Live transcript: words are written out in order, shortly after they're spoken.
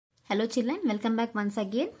Hello children, welcome back once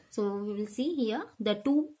again. So we will see here the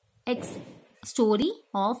 2x story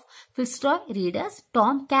of Fitzroy readers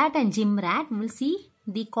Tom Cat and Jim Rat. We will see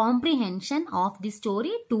the comprehension of the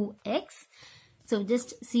story 2x. So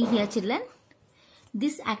just see here children.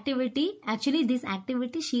 This activity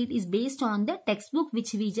sheet is based on the textbook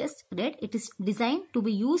which we just read. It is designed to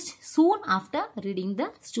be used soon after reading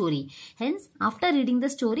the story. Hence, after reading the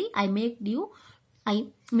story, I made you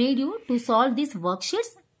to solve these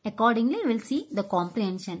worksheets. Accordingly, we'll see the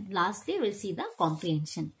comprehension. Lastly, we'll see the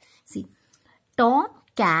comprehension. See, Tom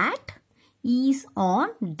Cat is on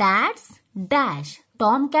Dad's dash.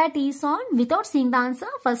 Tom Cat is on, without seeing the answer,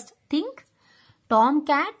 first think. Tom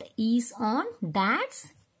Cat is on Dad's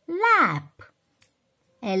lap.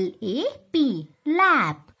 L-A-P,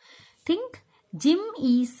 lap. Think, Jim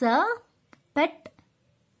is a pet.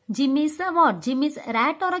 Jim is a what? Jim is a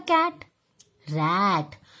rat or a cat?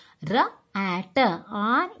 Rat. R-A-T,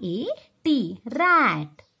 R-A-T,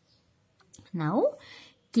 rat. Now,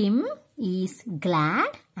 Kim is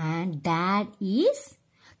glad and Dad is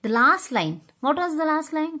the last line. What was the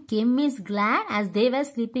last line? Kim is glad as they were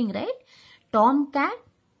sleeping, right? Tom Cat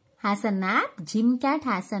has a nap. Jim Cat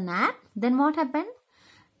has a nap. Then what happened?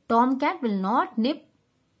 Tom Cat will not nip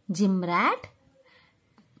Jim Rat.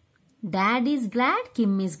 Dad is glad.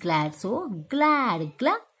 Kim is glad. So, glad.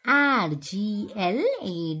 Glad.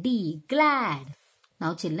 G-L-A-D. Glad.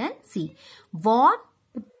 Now children, see. What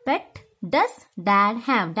pet does Dad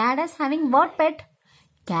have? Dad is having what pet?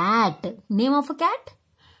 Cat. Name of a cat?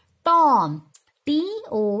 Tom.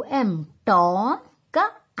 T-O-M. Tom.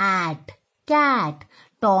 Cat. Cat.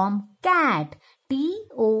 Tom Cat.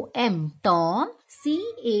 T-O-M. Tom.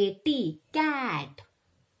 C-A-T. Cat.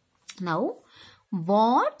 Now,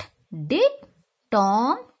 what did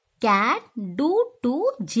Tom Cat do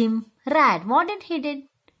to Jim Rat? What did he did?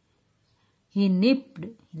 He nipped.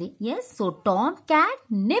 Yes, so Tom Cat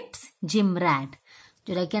nips Jim Rat.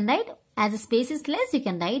 So I can write, as the space is less, you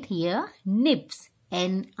can write here nips.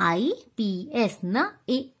 N-I-P-S.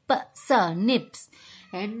 N-I-P-S. Nips.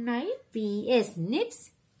 N-I-P-S.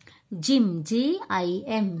 Nips. Jim.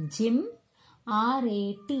 J-I-M. Jim.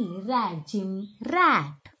 R-A-T. Rat. Jim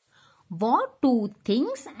Rat. What two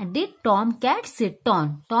things did Tom Cat sit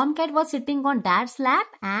on? Tom Cat was sitting on Dad's lap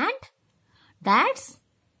and Dad's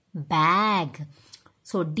bag.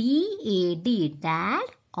 So D-A-D. Dad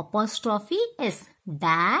apostrophe S.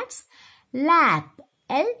 Dad's lap.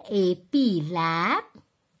 L-A-P. Lap.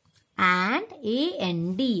 And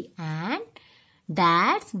A-N-D. And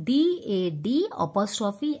Dad's D-A-D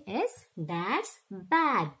apostrophe S. Dad's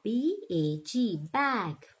bag. B-A-G.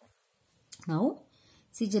 Bag. Now,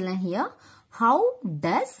 see children here. How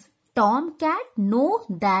does Tom Cat know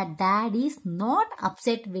that Dad is not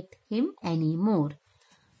upset with him anymore?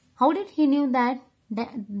 How did he knew that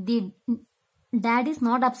the Dad is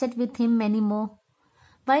not upset with him anymore?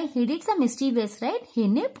 Why? He did some mischievous, right? He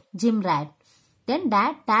nipped Jim Rat. Then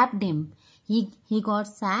Dad tapped him. He got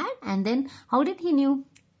sad and then how did he knew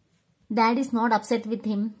Dad is not upset with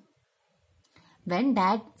him? When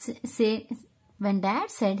Dad said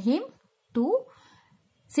him to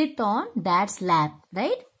sit on Dad's lap,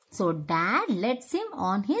 right? So Dad lets him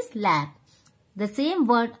on his lap. The same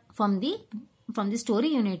word from the story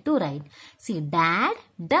you need to write. See, Dad,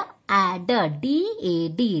 D-A-D,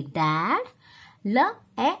 Dad,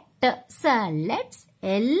 lets,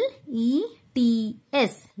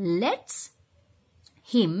 L-E-T-S, lets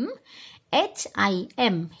him,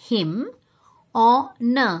 H-I-M, him,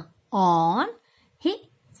 on, his,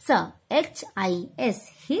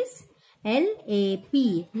 H-I-S, his,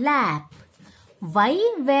 L-A-P, lap. Why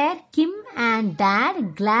were Kim and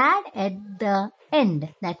Dad glad at the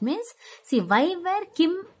end? That means, see, why were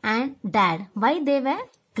Kim and Dad? Why they were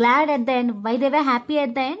glad at the end? Why they were happy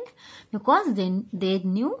at the end? Because they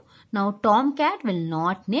knew now Tom Cat will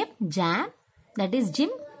not nip Jam, that is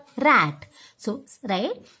Jim Rat. So,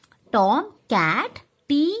 right, Tom Cat,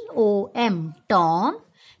 T-O-M, Tom,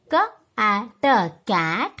 Cat,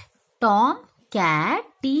 Tom Cat,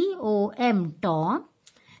 T-O-M, Tom,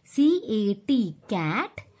 C-A-T,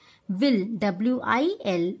 cat, will,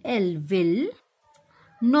 W-I-L-L, will,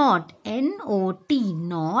 not, N-O-T,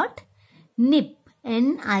 not, nip,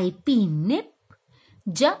 N-I-P, nip,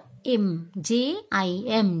 J-I-M,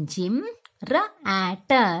 J-I-M, Jim, Rat,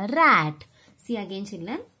 rat. See again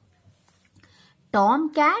children.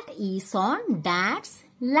 Tom Cat is on Dad's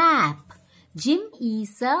lap. Jim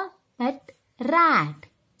is a pet rat.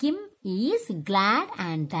 Kim is glad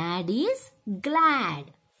and Dad is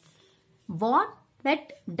glad. What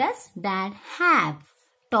pet does Dad have?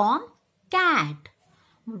 Tom Cat.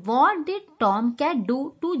 What did Tom Cat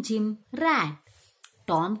do to Jim Rat?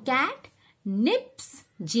 Tomcat nips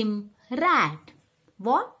Jim rat.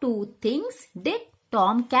 What two things did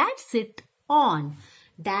Tomcat sit on?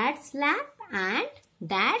 Dad's lap and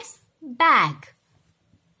Dad's bag.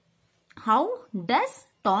 How does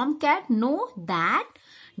Tomcat know that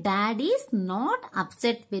Dad is not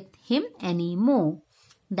upset with him anymore?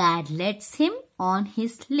 Dad lets him on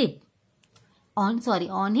his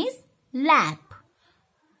on his lap.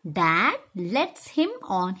 Dad lets him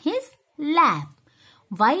on his lap.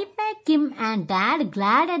 Why were Kim and Dad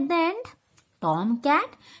glad at the end?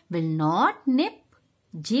 Tomcat will not nip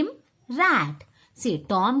Jim rat. See,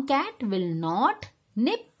 Tomcat will not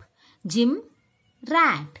nip Jim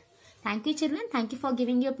rat. Thank you, children. Thank you for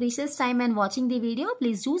giving your precious time and watching the video.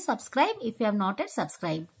 Please do subscribe if you have not yet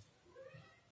subscribed.